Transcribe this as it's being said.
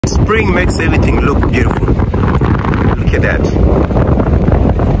Spring makes everything look beautiful. Look at that.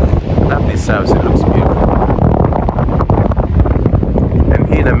 Love this house, it looks beautiful. And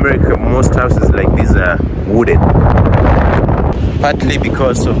here in America, most houses like these are wooded. Partly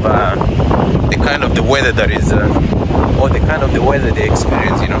because of the kind of the weather that is, or the kind of the weather they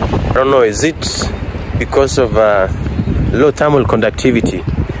experience, you know. I don't know, is it because of low thermal conductivity?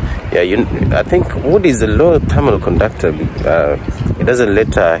 Yeah, I think wood is a low thermal conductor. It doesn't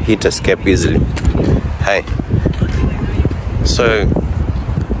let heat escape easily. Hi. So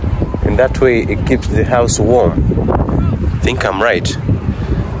in that way, it keeps the house warm. I think I'm right.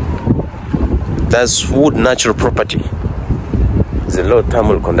 That's wood natural property. It's a low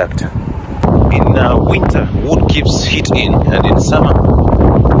thermal conductor. In winter, wood keeps heat in, and in summer,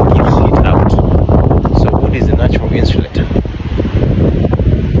 it keeps heat out. So wood is a natural insulator.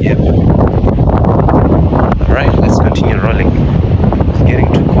 Yep. Alright, let's continue rolling. It's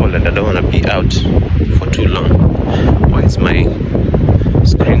getting too cold and I don't want to be out for too long. Why is my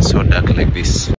screen so dark like this?